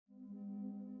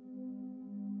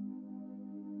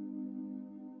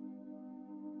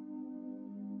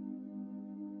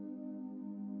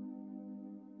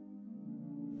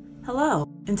Hello!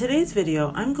 In today's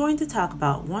video, I'm going to talk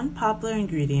about one popular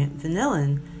ingredient,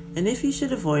 vanillin, and if you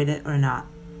should avoid it or not.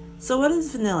 So what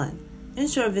is vanillin? In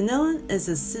short, vanillin is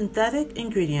a synthetic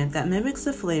ingredient that mimics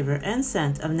the flavor and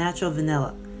scent of natural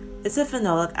vanilla. It's a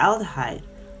phenolic aldehyde,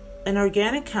 an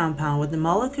organic compound with the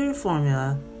molecular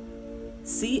formula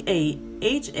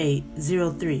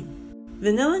C8H803.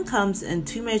 Vanillin comes in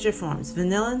two major forms,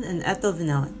 vanillin and ethyl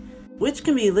vanillin, which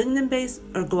can be lignin-based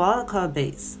or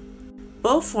guaiacol-based.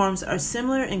 Both forms are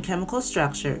similar in chemical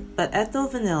structure, but ethyl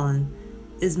vanillin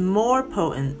is more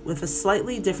potent with a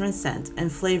slightly different scent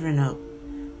and flavor note.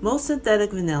 Most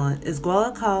synthetic vanillin is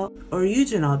guaiacol or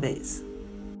eugenol based.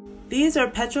 These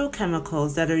are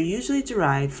petrochemicals that are usually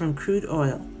derived from crude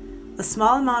oil. A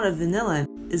small amount of vanillin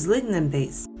is lignin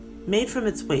based, made from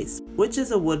its waste, which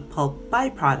is a wood pulp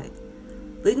byproduct.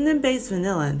 Lignin based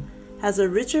vanillin has a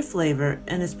richer flavor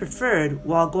and is preferred,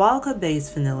 while guaiacol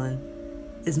based vanillin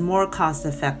is more cost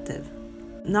effective.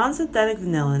 Non-synthetic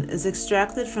vanillin is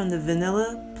extracted from the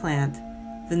vanilla plant,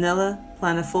 Vanilla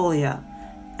planifolia,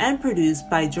 and produced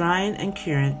by drying and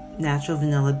curing natural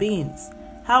vanilla beans.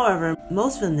 However,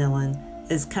 most vanillin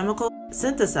is chemical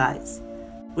synthesized,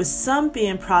 with some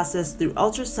being processed through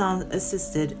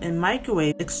ultrasound-assisted and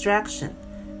microwave extraction,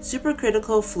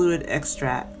 supercritical fluid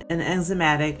extract, and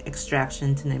enzymatic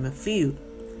extraction, to name a few.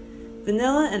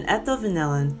 Vanilla and ethyl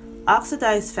vanillin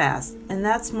oxidize fast, and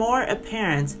that's more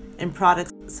apparent in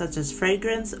products such as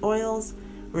fragrance oils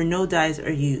where no dyes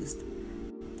are used.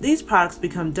 These products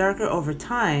become darker over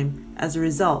time as a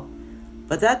result,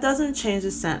 but that doesn't change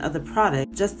the scent of the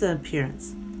product, just the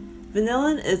appearance.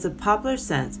 Vanillin is a popular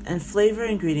scent and flavor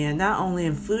ingredient not only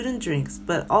in food and drinks,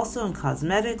 but also in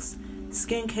cosmetics,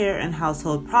 skincare, and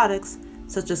household products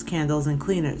such as candles and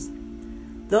cleaners.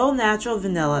 Though natural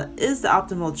vanilla is the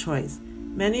optimal choice,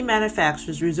 many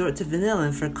manufacturers resort to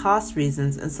vanillin for cost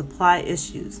reasons and supply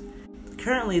issues.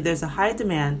 Currently, there's a high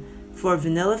demand for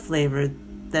vanilla flavor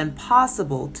than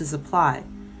possible to supply.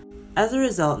 As a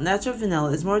result, natural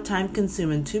vanilla is more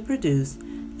time-consuming to produce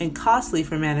and costly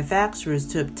for manufacturers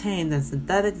to obtain than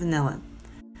synthetic vanillin.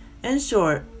 In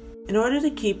short, in order to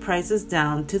keep prices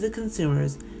down to the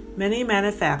consumers, many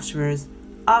manufacturers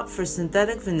opt for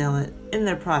synthetic vanillin in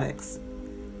their products.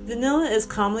 Vanilla is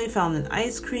commonly found in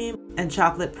ice cream and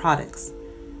chocolate products.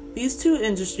 These two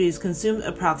industries consume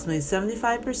approximately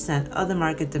 75% of the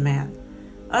market demand.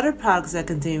 Other products that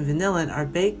contain vanillin are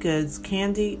baked goods,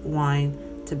 candy, wine,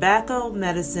 tobacco,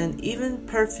 medicine, even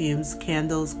perfumes,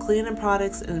 candles, cleaning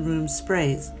products, and room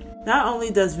sprays. Not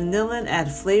only does vanillin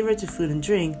add flavor to food and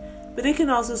drink, but it can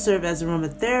also serve as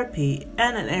aromatherapy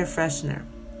and an air freshener.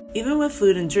 Even with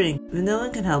food and drink,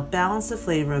 vanillin can help balance the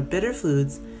flavor of bitter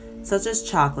foods such as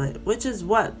chocolate, which is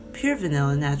what pure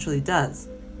vanilla naturally does.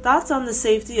 Thoughts on the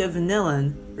safety of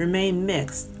vanillin remain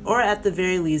mixed, or at the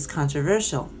very least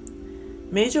controversial.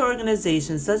 Major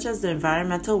organizations such as the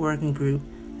Environmental Working Group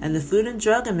and the Food and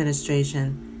Drug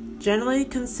Administration generally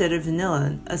consider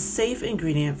vanillin a safe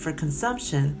ingredient for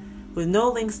consumption with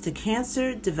no links to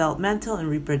cancer, developmental and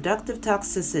reproductive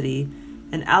toxicity,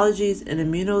 and allergies and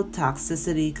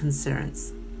immunotoxicity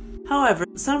concerns. However,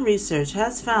 some research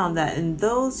has found that in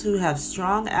those who have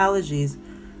strong allergies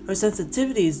or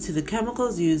sensitivities to the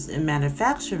chemicals used in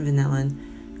manufacturing vanillin,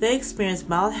 they experience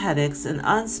mild headaches and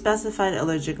unspecified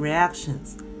allergic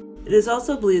reactions. It is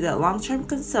also believed that long-term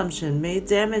consumption may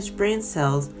damage brain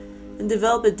cells and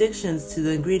develop addictions to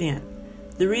the ingredient.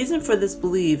 The reason for this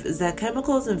belief is that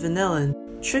chemicals in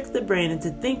vanillin trick the brain into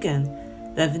thinking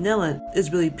that vanillin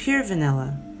is really pure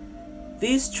vanilla.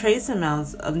 These trace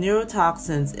amounts of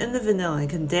neurotoxins in the vanillin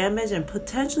can damage and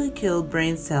potentially kill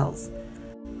brain cells.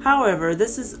 However,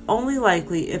 this is only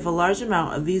likely if a large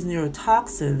amount of these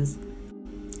neurotoxins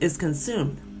is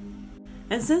consumed.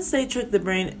 And since they trick the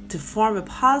brain to form a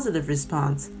positive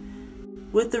response,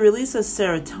 with the release of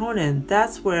serotonin,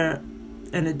 that's where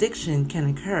an addiction can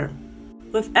occur.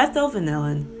 With ethyl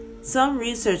vanillin, some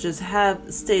researchers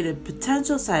have stated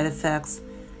potential side effects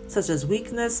such as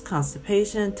weakness,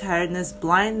 constipation, tiredness,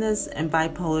 blindness, and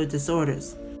bipolar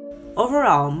disorders.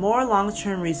 Overall, more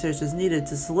long-term research is needed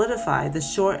to solidify the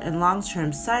short and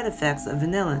long-term side effects of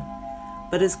vanillin,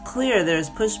 but it's clear there is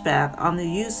pushback on the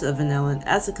use of vanillin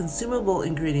as a consumable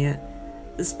ingredient,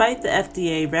 despite the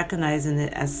FDA recognizing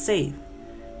it as safe.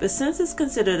 But since it's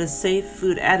considered a safe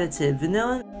food additive,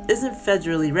 vanillin isn't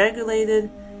federally regulated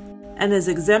and is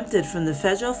exempted from the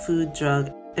Federal Food,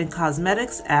 Drug, and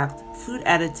Cosmetics Act food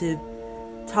additive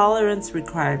tolerance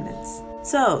requirements.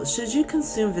 So, should you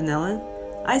consume vanillin?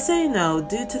 I say no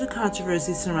due to the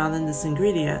controversy surrounding this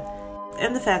ingredient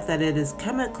and the fact that it is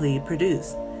chemically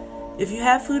produced. If you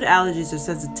have food allergies or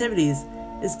sensitivities,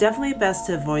 it's definitely best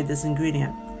to avoid this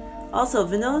ingredient. Also,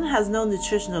 vanillin has no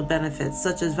nutritional benefits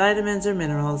such as vitamins or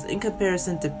minerals in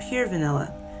comparison to pure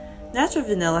vanilla. Natural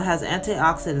vanilla has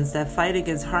antioxidants that fight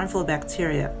against harmful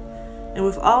bacteria. And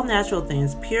with all natural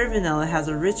things, pure vanilla has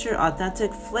a richer,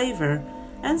 authentic flavor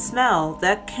and smell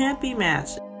that can't be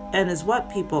matched and is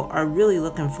what people are really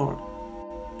looking for.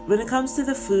 When it comes to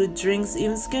the food, drinks,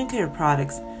 even skincare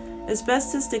products, it's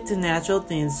best to stick to natural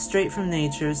things straight from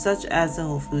nature, such as the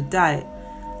whole food diet.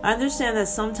 I understand that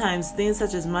sometimes things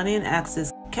such as money and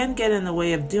access can get in the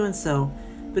way of doing so,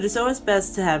 but it's always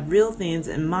best to have real things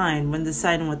in mind when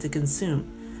deciding what to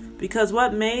consume, because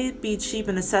what may be cheap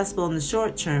and accessible in the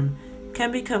short term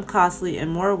can become costly in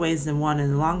more ways than one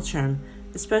in the long term,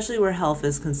 especially where health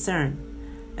is concerned.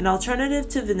 An alternative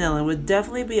to vanillin would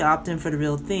definitely be opting for the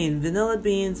real thing, vanilla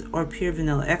beans or pure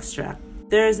vanilla extract.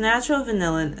 There is natural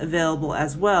vanillin available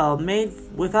as well, made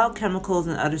without chemicals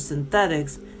and other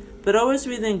synthetics, but always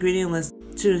read the ingredient list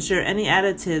to ensure any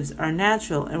additives are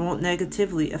natural and won't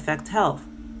negatively affect health.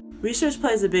 Research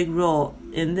plays a big role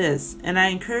in this, and I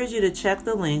encourage you to check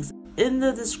the links in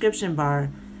the description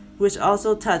bar, which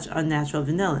also touch on natural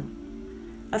vanillin.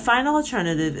 A final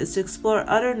alternative is to explore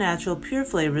other natural pure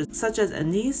flavors such as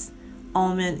anise,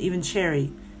 almond, even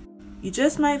cherry. You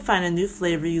just might find a new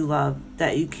flavor you love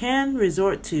that you can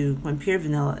resort to when pure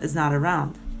vanilla is not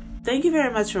around. Thank you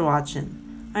very much for watching.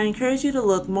 I encourage you to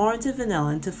look more into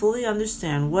vanillin to fully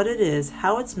understand what it is,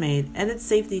 how it's made, and its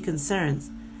safety concerns.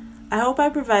 I hope I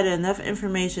provided enough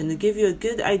information to give you a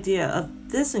good idea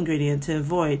of this ingredient to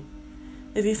avoid.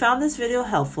 If you found this video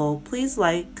helpful, please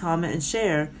like, comment, and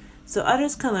share so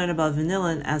others can learn about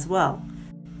vanillin as well.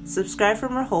 Subscribe for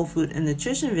more whole food and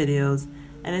nutrition videos,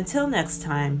 and until next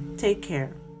time, take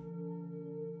care.